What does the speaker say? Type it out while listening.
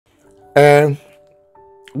Eh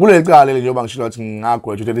kule cala njengoba ngishilo ukuthi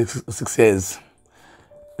ngagwetshwa 6 years.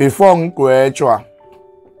 Before ngigwetshwa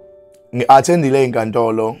ngi-attendile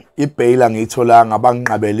inkantolo, ibail angiyitholanga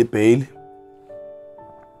bangiqabela ibail.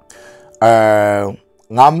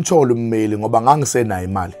 Ngamthola ummeli ngoba ngangisenayo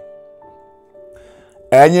imali.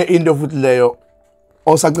 Enye into futhi leyo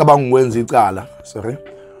osacabanga ukwenza icala, sorry.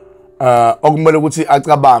 Okumele ukuthi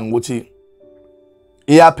acabanga ukuthi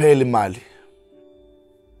iyaphela imali.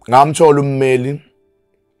 Ngamthola ummeli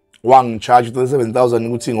wangicharge 37,000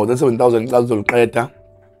 ukuthi ngo 37,000 ngicela uzoliqeda.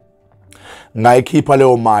 Ngayikhipha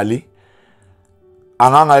leyo mali.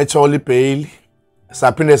 Angangayithola ibail.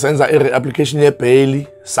 Saphinde senza i-application ye-bail,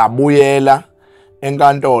 sabuyela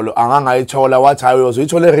enkantolo, angangayithola wathi hayi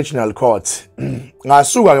uzoyithola e-regional court.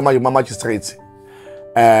 Ngasuka ke manje kuma-magistrate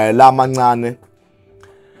la amancane.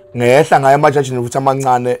 Ngehla ngaye emajajini futhi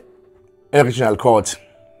amancane e-regional court.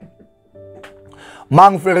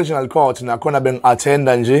 Mangifika e-regional court nakhona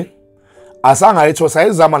bengi-attenda nje. Asangayithola,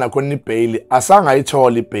 sayizama nakhona ibail,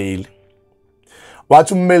 asangayithola ibail.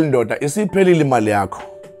 Wathi ummeli ndoda isiphelile imali yakho.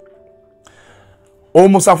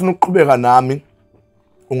 Uma usafuna ukuqhubeka nami,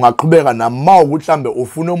 ungaqhubeka nami. Mawukuthi mhlambe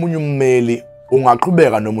ufuna omunye ummeli,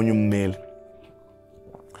 ungaqhubeka nomunye ummeli.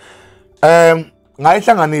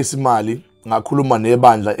 Ngayihlanganisa imali, ngakhuluma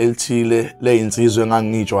nebandla elithile leyinsizwe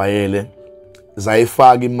engangijwayele,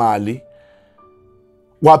 zayifaka imali.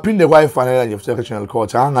 Kwaphinde kwayifanela nje futhi regional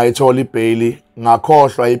court, angayithola ibail,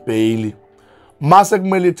 ngakhohlwa ibail. Mase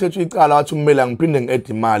kumele ithethwe icala wathi ummeli angiphinde ngi-add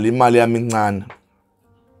imali yami incane.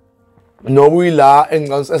 Nokuyila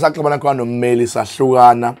esaxabana khona nommeli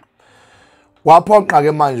sahlukana. Kwaphoqa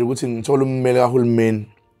ke manje ukuthi ngithola ummeli kahulumeni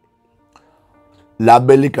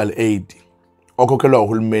labe legal aid okhokhelwa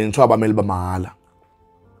uhulumeni, kuthiwa abameli bamahala.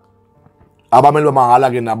 Abameli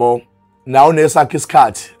bamahala ke nabo nawo nesakhe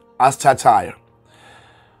isikhathi asithathayo.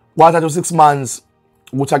 Kwathatha 6 months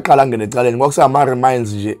ukuthi aqala ngene ecaleni. Kwakusama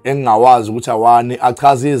reminds nje engingawazi ukuthi awani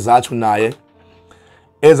achaze izathu naye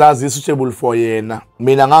ezazi suitable for yena.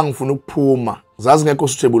 Mina ngangifuna ukuphuma, zazingekho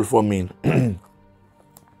suitable for mina.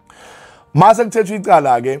 Mase kuthethwe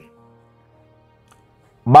icala ke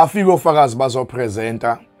bafika ofakazi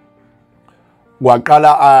bazopresenta.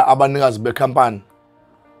 Kwaqala abanikazi becompany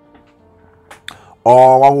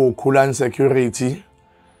kwakukhulani security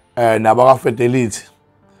nabaka Fidelity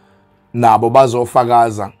nabo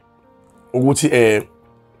bazofakaza ukuthi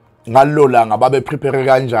ngalelo langa babe prepare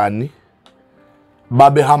kanjani,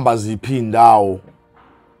 babehamba ziphi indawo,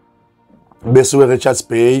 besuke Richards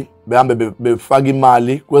Bay behambe befaka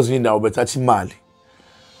imali kwezinye indawo, bethatha imali,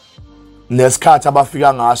 nesikhathi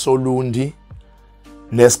abafika ngaso Lundi,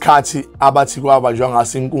 nesikhathi abathi kwabanjwa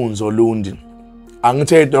ngaso inkunzi Lundi.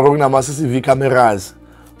 Angithe idoro kunama CCTV cameras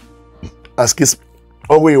askis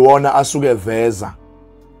okuyiwona asuke veza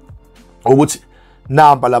ukuthi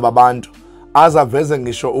namba laba bantu, azaveze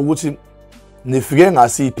ngisho ukuthi nifike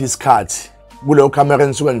ngasiphi isikhathi kuleyo camera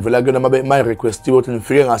nisuke nivela kuyona my request ukuthi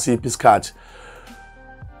nifike ngasiphi isikhathi,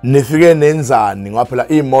 nifike nenzani ngoba phela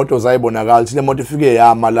imoto zayibonakala ukuthi le moto ifike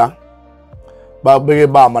yama la, babeke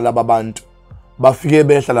bama laba bantu, bafike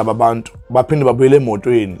behla laba bantu, baphinde babuyele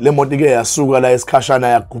emotweni. Le moto ike yasuka la esikhashana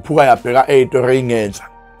yakhuphuka yabheka ey'tori ey'ngenhla.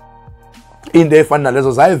 Into efana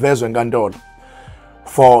nalezo zayivezwe enkantolo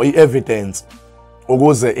for i-evidence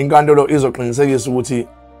ukuze inkantolo izoqinisekisa ukuthi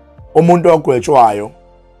umuntu ogwetshwayo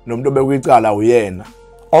nomuntu obekuyicala uyena.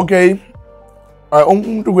 Okay,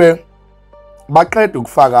 umuntu ke baqeda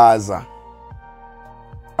ukufakaza,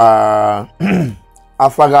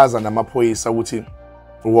 afakaza namaphoyisa ukuthi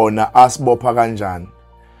wona asibopha kanjani.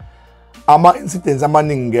 Ama incidents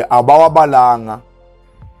amaningi ke abawabalanga.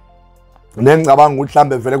 Nengicabanga ukuthi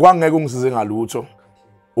mhlambe vele kwangeke ungisize ngalutho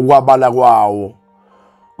ukwabala kwawo.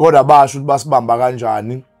 Kodwa basho ukuthi basibamba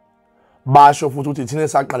kanjani. Basho futhi ukuthi thina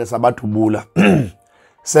saqale sabadubula.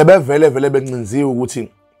 Sebevele bencinziwe ukuthi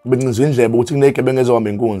bencinzwe indlebe ukuthi kunegebengu ezohamba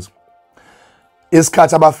inkunzi.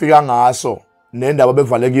 Isikhathi abafika ngaso nendawo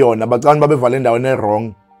bevale kuyona, bacani babevale endaweni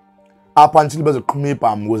e-wrong. Up until bezoqhuma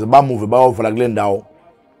ibhamu ukuze bamuve bayovala kule ndawo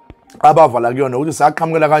abavala kuyona, ukuthi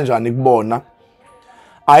saqhamukela kanjani kubona.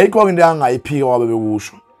 Ayikho into engayiphika wabe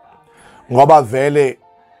bekusho ngoba vele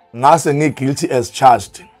ngase ngi-guilty as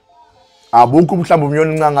charged. Abukho mhlawumbe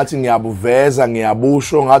umnyoni nca ngathi ngiyabuveza,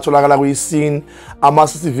 ngiyabusho, ngatholakala kuyiscene,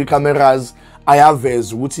 ama-CCTV cameras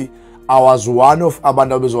ayaveza ukuthi I was one of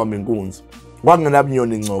abantu abezohamba inkunzi.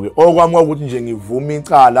 Kwangenabunyoni ngcoke. Okwami ukuthi nje ngivuma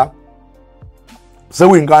icala,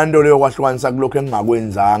 sekuyinkantolo yokwahlukanisa kulokho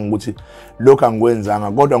engingakwenzanga ukuthi lokho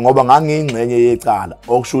angikwenzanga, kodwa ngoba ngangiyingxenye yecala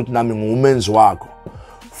okusho ukuthi nami ngumenzi wakho,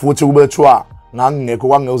 futhi kubethiwa ngangingekho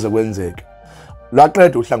kwangeke uze kwenzeke.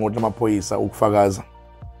 Laqeda uhlangothi lamaphoyisa ukufakaza.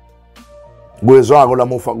 kwezwako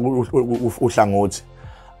lami uhlangothi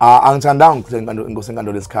angithandanga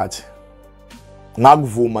inkosenkantolo lesikhathi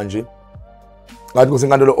ngakuvuma nje ngathi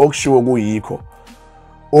inkosenkantolo okushiwo kuyikho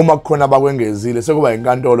uma kukhona abakwengezile sekuba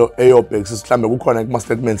inkantolo eyobhekisisa mhlambe kukhona kuma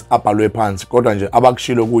statements abhalwe phansi kodwa nje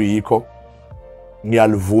abakushilo kuyikho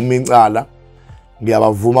ngiyalivuma icala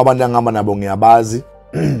ngiyabavuma abantu angihamba nabo ngiyabazi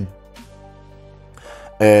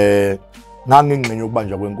ngangingqenye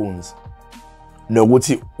ukubanjwa kwenkunzi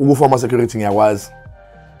nokuthi ukufama security ngiyakwazi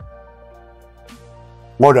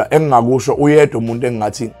kodwa engingakusho uyedwa umuntu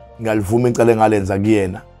engathi ngiyalivuma icala engalenza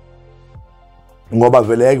kuyena ngoba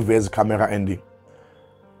vele yakuveza camera ending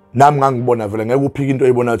nami ngangibona vele ngeke uphike into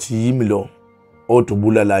oyibona ukuthi yimi lo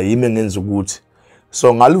odubula la yimi engenza ukuthi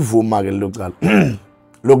so ngalivuma ke lo cala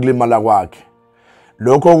lokulimala kwakhe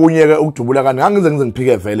lokho kunyeke ukudubula kanti ngangize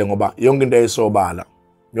ngiphike vele ngoba yonke into eyisobala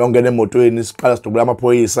yonke emotweni siqala sidubula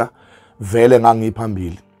amaphoyisa vele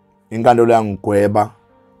ngangiphambili inkantolo yangigweba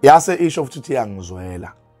yase isho futhi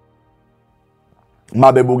iyangizwela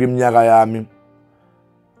mabebuka iminyaka yami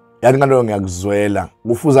yathi inkantolo ngiyakuzwela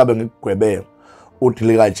kufuza abe ngikugwebe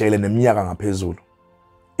udilika jele neminyaka ngaphezulu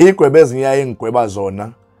igwebezi ngiyaye ngigweba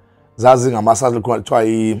zona zazi ngamasazi kuthiwa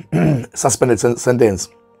i suspended sentence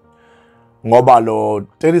ngoba lo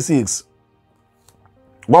 36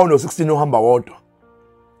 kwawuno 16 ohamba wodwa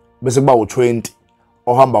bese kuba u20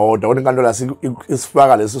 ohamba wodwa kodwa inkantolo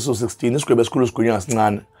isifaka leso 16 isigwebe esikhulu sigunywa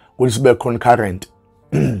ngasincane ukuthi sibe concurrent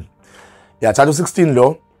yathatha u16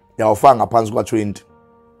 lo yawufaka ngaphansi kwa20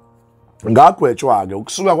 ngagwetshwa ke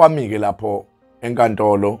ukusuka kwami ke lapho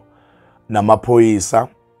enkantolo namaphoyisa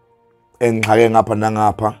engixhake ngapha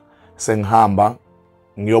nangapha sengihamba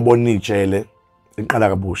ngiyobona ijele iqala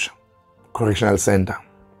kabusha correctional center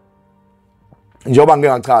njengoba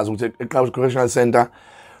ngeke ngachaza ukuthi eqala correctional center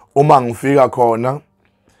uma ngifika khona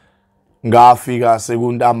ngafika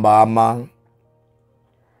sekuntambama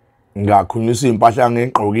ngakhunyisa impahla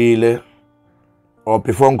ngigqokile or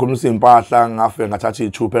before ngikhulumisa impahla ngafike ngathatha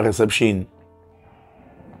i2 per reception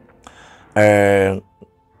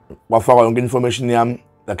wafaka yonke information yami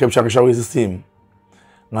la capture show system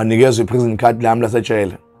nganikezwe prison card lami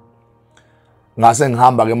lasejele ngase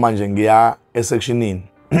ngihamba ke manje ngiya esectionini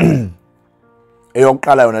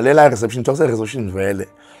eyokuqala yona lela reception talk reception vele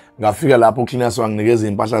ngafika lapho ucleaners wanginikeza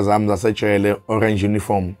impahla zami zasejele orange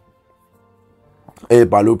uniform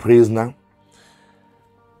ebhalwe prisoner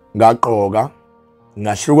ngaqoka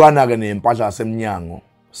ngahlukana ke nempahla yasemnyango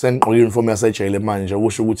sengigqoka uniform yasejele manje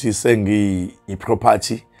okusho ukuthi sengi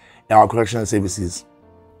property ya correctional services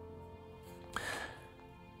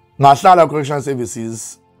ngahlala correctional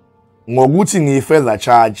services ngokuthi ngiyi-further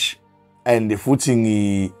charge and futhi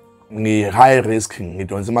ngi-high risk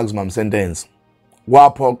ngidonsa maximum sentence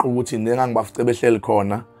kwaphoqa ukuthi nengangibafice behleli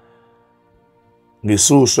khona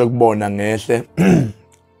ngisuswe kubona ngehle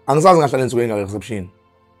angisazi ngahlala ensukwini nga-reception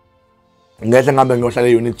ngehle ngihambe ngiyohlala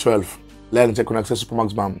e-unit 12 la ngithe khona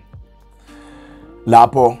kuse-supermaximum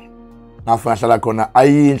lapho ngafika ngahlala khona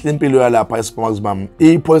ayinhle impilo yalapha e-supermaximum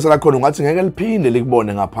iphoyisa lakhona ungathi ngeke liphinde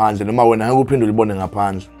likubone ngaphandle noma wena ngeke uphinde ulibone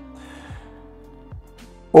ngaphandle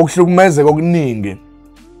okuhlukumezeka okuningi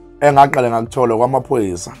engaqala ngakuthola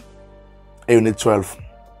kwamaphoyisa e-unit 12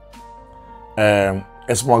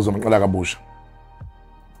 e-supermaximum ngiqala kabusha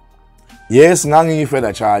yes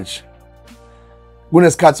ngangiyi-further charge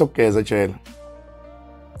kunesikhathi sokugeza ejele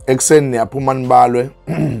ekuseni niyaphuma nibalwe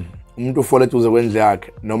umuntu ufola eduze kwendlu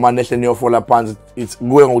yakhe noma nehle niyofola phansi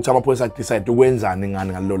kuye ngokuthi amaphoyisa decide ukwenzani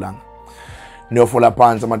ngani ngalelo langa niyofola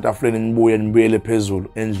phansi amatafuleni nibuyele phezulu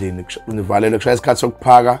endlini nivalele kushaya isikhathi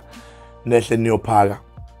sokuphaka nehle niyophaka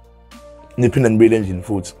niphinde nibuyele endlini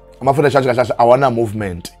futhi ama-further charge kahle awana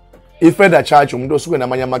movement i-further charge umuntu osuke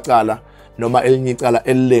namanye amacala noma elinye icala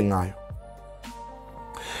elilengayo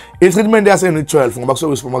i-treatment yase-unit 12 ngoba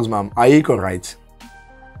kusuke i-supermaximum ayikho right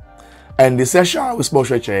and siyashawa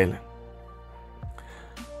isiboshwe ejele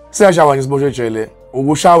siyashawa nje isiboshwe ejele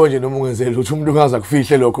ukushawa nje noma ungenzeli ukuthi umuntu ungaza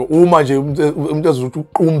kufihle lokho uma nje umuntu ezokuthi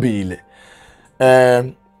uqumbile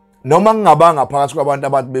noma ngingabanga phakathi kwabantu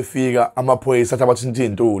abathi befika amaphoyisa athi abathinta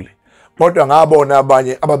intuli kodwa ngabona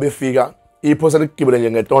abanye ababefika iphoyisa likugibele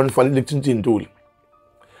nje ngetoni fanele lithinta intuli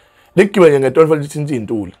likugibele nje ngetoni fanele lithinta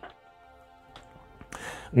intuli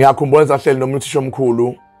ngiyakhumbula sahleli nomuntu uthisha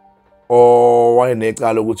omkhulu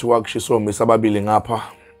owayenecala ukuthi wakushiswa omisa ababili ngapha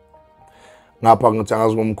ngithi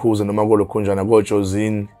angazi ngomkhuze noma kolokhunjana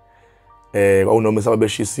kojozini kwawunomisa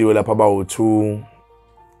ababeshisiwe lapha abawu2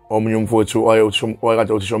 omunye umfowethu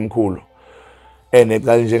owayekade uthisha omkhulu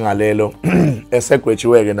enecala njengalelo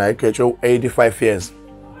esegwetshiwe-ke naye egwetshwe 85 years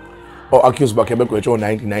o-accused bakhe begwetshwe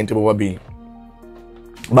 90 bobabili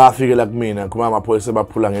bafikela kumina khuma amaphoyisa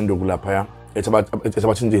baphula ngenduku laphaya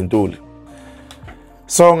ethabathinta intuli.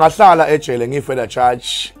 So ngahlala ejele ngifederal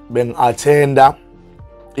charge beng-attenda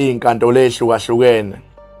inkantolo ehlukahlukene.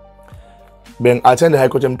 Beng-attenda High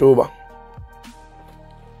Court eMtuba.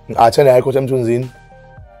 Ngi-attenda High Court eMthunzini.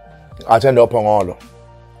 Ngi-attenda oPhongolo.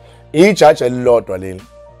 Ijaji elilodwa leli.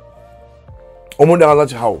 Umuntu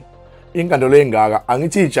angathi hawu inkantolo engaka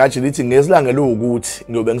angithi ijaji lithi ngesilangela ukuthi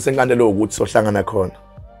ngiyobe ngisenkantolo ukuthi sohlangana khona.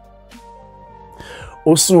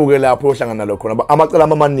 Usuke lapho ohlangana lo khona amacala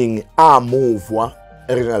amaningi amuvwa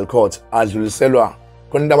e-regional court adluliselwa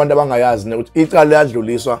khona abantu abangayazi ukuthi icala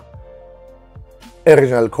liyadluliswa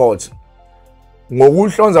e-regional court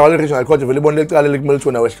ngokuhlonza kwale regional court vele ibona lecala likumele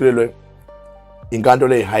ukuthi wehlulelwe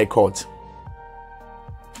inkantolo e-high court.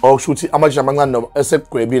 Okusho ukuthi amajaji amancane noma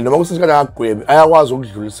esegwebile noma kusesikade akagwebi ayakwazi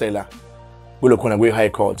ukudlulisela kulo khona kwi-high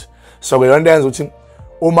court. So ke yonke yenza ukuthi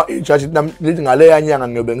uma ijaji lithi ngaleya nyanga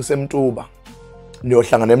ngiyobe ngiseMtuba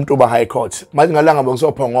niyohlangana eMtuba High Court, manje ngalanga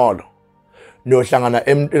ngokusophongolo niyohlangana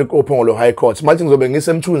eMphongolo High Court, manje ngizobe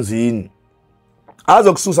ngisemthunzini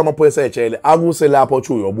azokususa amaphoyisa ejele akuse lapho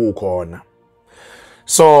uthi uyobukhona.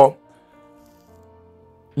 So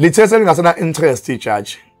lithe selingasena interest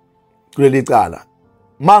ijaji kuleli cala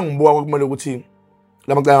mangibuka kwakumele ukuthi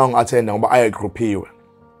lamacala ngi-attenda ngoba ayegroupiwe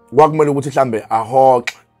kwakumele ukuthi mhlambe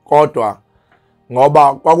ahoxe kodwa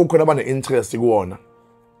ngoba kwakukhona abane interest kuwona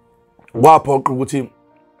kwaphoqa ukuthi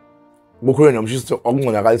kukhona nomshiso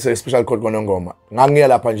okunconakalise special court konongoma ngangiya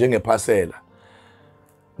lapha njengephasela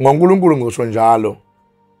ngoNkulunkulu ngisho njalo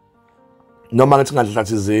noma ngathi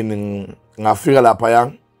ngadlathizeni ngafika lapha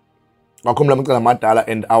ya ngakhomla amacala amadala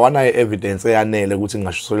and awanayo evidence eyanele ukuthi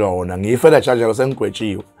ngashiselwa wona ngiyifela charge lo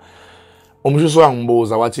sengigwetshiwe. Umshiso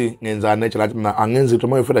wangibuza wathi ngenzani ejele lathi mina angenzi lutho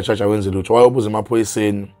mayifela charge awenzi lutho wayobuza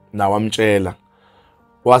emaphoyiseni nawo amtshela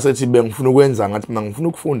wasethi bengifuna ukwenza ngathi mina ngifuna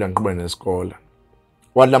ukufunda ngiqhubeke nesikole.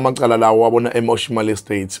 Wathi lamacala lawo wabona emotional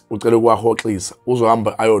estate ucela ukwahoxisa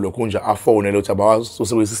uzohamba ayolokhu nje afone lothi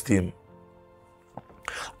abawasuse kwisystem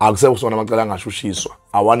akusekho sona amacala angashushiswa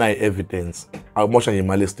awanayo evidence awumosha nje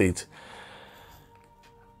imali estate.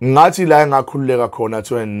 Ngathi la engakhululeka khona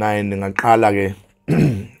 29 ngaqala ke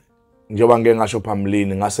njengoba ngeke ngasho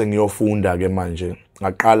phambilini ngase ngiyofunda ke manje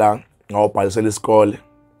ngaqala ngawubhalisela isikole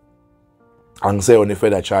angiseyona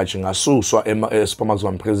ifederal charge ngasuswa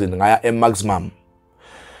e-maximum prison ngaya e-maximum.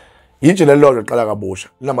 Yinje lelo qala kabusha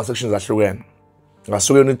linama sections ahlukene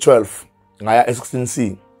ngasuke unit 12 ngaya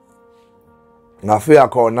e-16C ngafika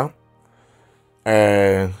khona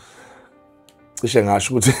cishe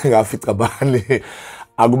ngasho ukuthi ngafica bani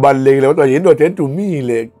akubalekile kodwa yindoda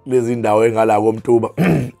edumile lezi ndawo engala koMtuba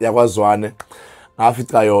yakwaZwane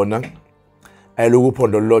ngafica yona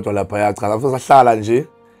ayilokuphondo lodwa lapha yachaza futhi sahlala nje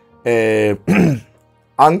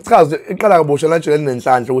angichaze iqala kabusha lanje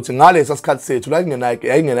lenenhlanhla ukuthi ngalesa sikhathi sethu la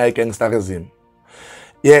ingenayo gangsterism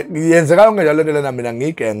yenzeka yonke njalo lento lena mina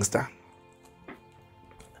ngigangster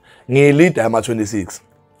ngiyilida ama 26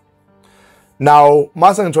 now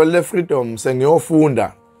mase ngitholile freedom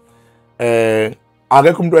sengiyofunda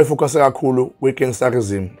akekho umuntu wayefocus kakhulu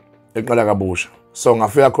kwi-gangsterism eqala kabusha. So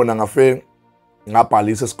ngafika khona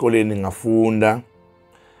ngabhalisa esikoleni ngafunda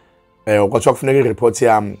kwathiwa kufuneka i-report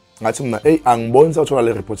yami ngathi mina angiboni sawuthola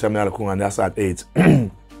le report yami yalokho ngane yasat 8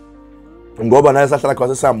 ngoba naye sahlala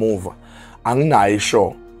kwase samuva anginayo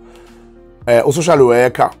ishow. Usocial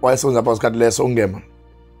worker wayesebenza phakathi isikhathi leso ungema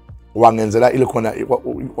wangenzela ile khona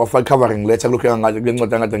wafaka covering letter kulokho ngathi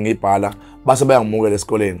ngencwadi ngade ngiyibhala base bayangimukela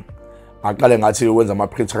esikoleni ngaqale ngathi ukwenza ama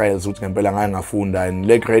pre-trials ukuthi ngempela ngaye ngafunda and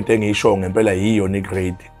le grade engiyisho ngempela yiyo ni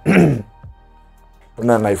grade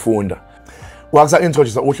ngayifunda wakusa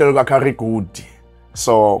introduce uhlelo kaCarry Good.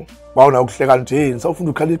 So wawuna ukuhleka nje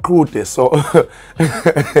sawufunda uCarry Good so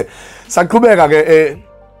saqhubeka ke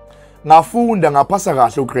ngafunda ngaphasa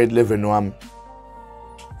kahle ugrade 11 wami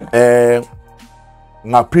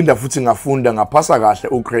ngaphinda futhi ngafunda ngaphasa kahle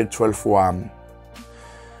ugrade 12 wami.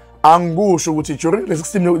 Angikusho ukuthi during le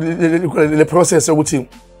 16 le process ukuthi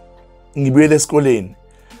ngibuyele esikoleni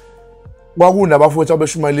kwakunabafuthi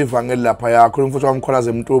abeshumayela ivangeli lapha yakho umfuthi wamkhona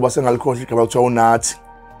zeMtuba sengalikhohle igaba kuthiwa uNathi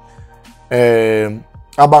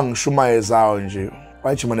abangishumayezayo nje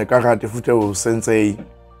wayijima nekarate futhi usensei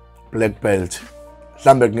black belt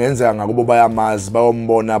mhlambe kungenzeka ngakubo bayamazi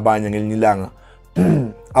bayombona abanye ngelinye ilanga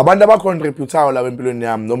abantu abacontributayo la empilweni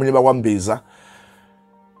yami nomunye bakwambiza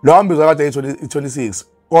lo wambiza kade 26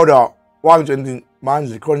 kodwa wangitshela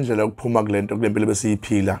manje khona indlela yokuphuma kulento kulempilo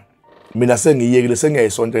besiyiphila mina sengiyekile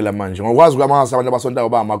sengiyayisontela manje ngokwazi kwamanga abantu abasontayo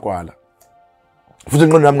bamagwala futhi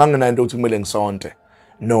ingqondo yami ngangenayo into ukuthi kumele ngisonte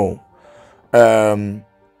no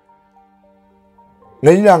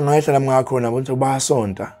ngenyanga ngayihla nami ngakhona bonke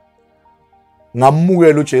bayasonta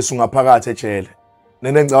ngamukela uJesu ngaphakathi ejele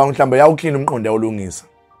nenengicabanga mhlambe yawuclean umqondo yawulungisa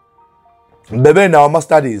bebe nawo ama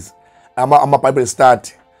studies ama Bible study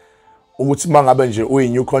ukuthi mangabe nje uyi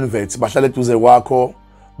new convert bahlale eduze kwakho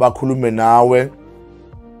bakhulume nawe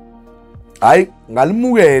hayi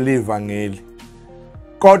ngalimukela ivangeli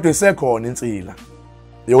kodwa isekhona insila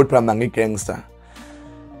yokuthi phela ngigangster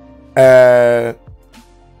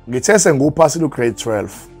ngithe senguphasile grade 12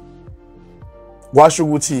 kwasho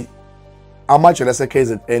ukuthi amajele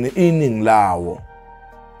ase-KZN iningi lawo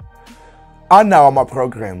anawo ama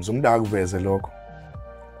programs umuntu akuveze lokho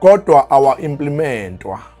kodwa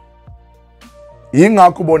awa-implementwa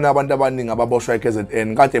yingakho ubona abantu abaningi ababoshwa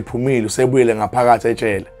e-KZN kade ephumile usebuyile ngaphakathi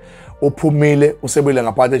ejele uphumile usebuyile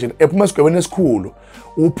ngaphakathi ejele ephuma esigwebeni esikhulu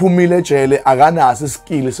uphumile ejele akanaso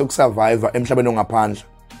iskill sokusurvive emhlabeni ongaphandle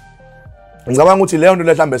ngicabanga ukuthi leyo nto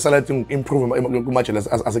mhlambe esalathi improve kumajele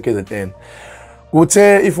ase-KZN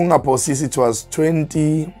kuthe if ungaphosisi it was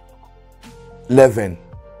 2011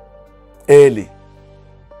 early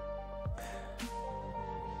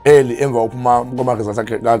emva uphuma kuma-results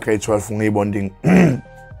ka-grade 12 ngiyibonding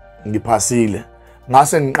ngiphasile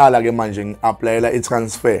ngase ngiqala ke manje ngi-applyela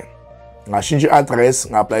i-transfer ngashintsha i-address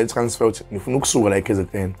nga-apply i-transfer ukuthi ngifuna ukusuka la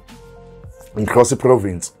e-KZN ngicross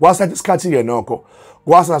i-province kwasathi isikhathi-ke nokho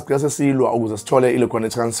kwasigcina sesilwa ukuze sithole ile khona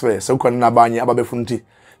i-transfer sekukhona nabanye ababefuna ukuthi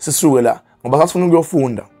sisuke la ngoba sasifuna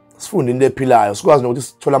ukuyofunda sifunde into ephilayo sikwazi nokuthi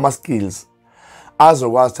sithole ama-skills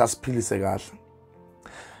azokwazi ukuthi asiphilise kahle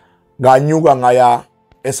nganyuka ngaya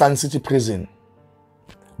eSun City Prison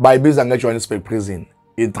bayibiza ngeJohannesburg Prison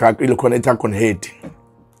ile khona i-Dragon Head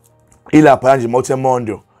ilapha nje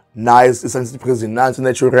Motemondo nice eSun City Prison nansi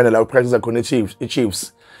natural la upractice khona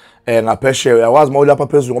i-Chiefs ngaphesheya uyakwazi mawulapha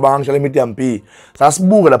phezulu ngoba ngangishala i-medium B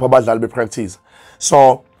sasibuke lapha abadlali bepractice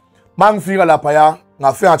so mangifika lapha ya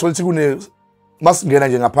ngafika ngathola ukuthi masingena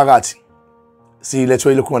nje ngaphakathi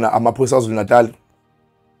silethwe ile khona amaphoyisa aZulu Natal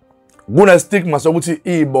kuna stigma sokuthi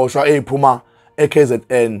iboshwa eziphuma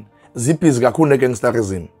e-KZN zibhizi kakhulu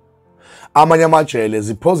ne-gangsterism amanye amajele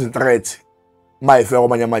zipose threat mayifika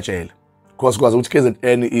kwamanye amajele because kwazi ukuthi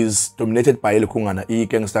KZN is dominated by lekhungana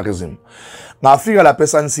i-gangsterism ngafika lapha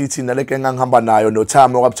eSun City nale gang angihamba nayo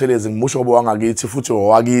noThami okwabuthelezi ngimusho obo wangakithi futhi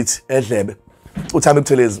owakithi eDlebe uThami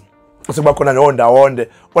Buthelezi sekuba khona nondawonde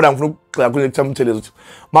kodwa ngifuna ukugxila kuthi uThami Buthelezi ukuthi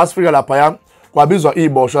masifika lapha ya kwabizwa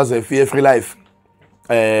iboshwa ze-Fear Free Life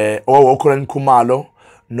okhona Nkhumalo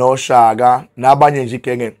noShaka nabanye nje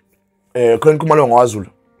igenge khona Nkhumalo ngwaZulu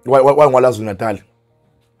wangwalaZulu Natal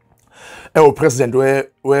president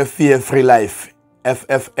we-Fear Free Life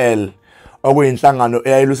FFL okuyinhlangano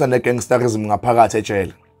eyayilwisa ne-gangsterism ngaphakathi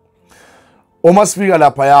ejele uma sifika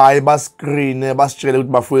lapha ya hayi bascreen basitshele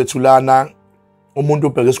ukuthi bafowethulana umuntu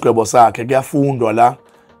ubheka isigwebo sakhe kuyafundwa la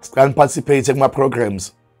siqala participate kuma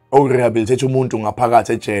programs okurehabilitate umuntu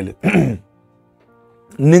ngaphakathi ejele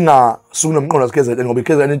ningasuku nomqondo waseKZN ngoba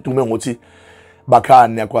iKZN idume ngokuthi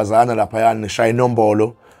bakhani yakwazana lapha yana shaya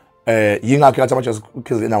inombolo yingakho ngathi manje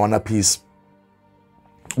iKZN awana peace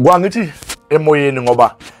kwangithi emoyeni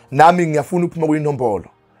ngoba nami ngiyafuna ukuphuma kuyinombolo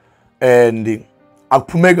and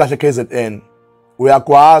akuphumeki kahle KZN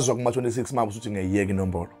uyagwazwa kuma 26 months ukuthi ngiyiyeke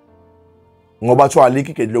inombolo ngoba thiwa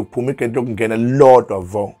alikho igate lokuphuma igate lokungena lodwa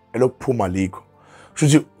vo elokuphuma likho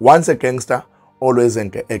shothi once a gangster always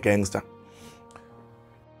a gangster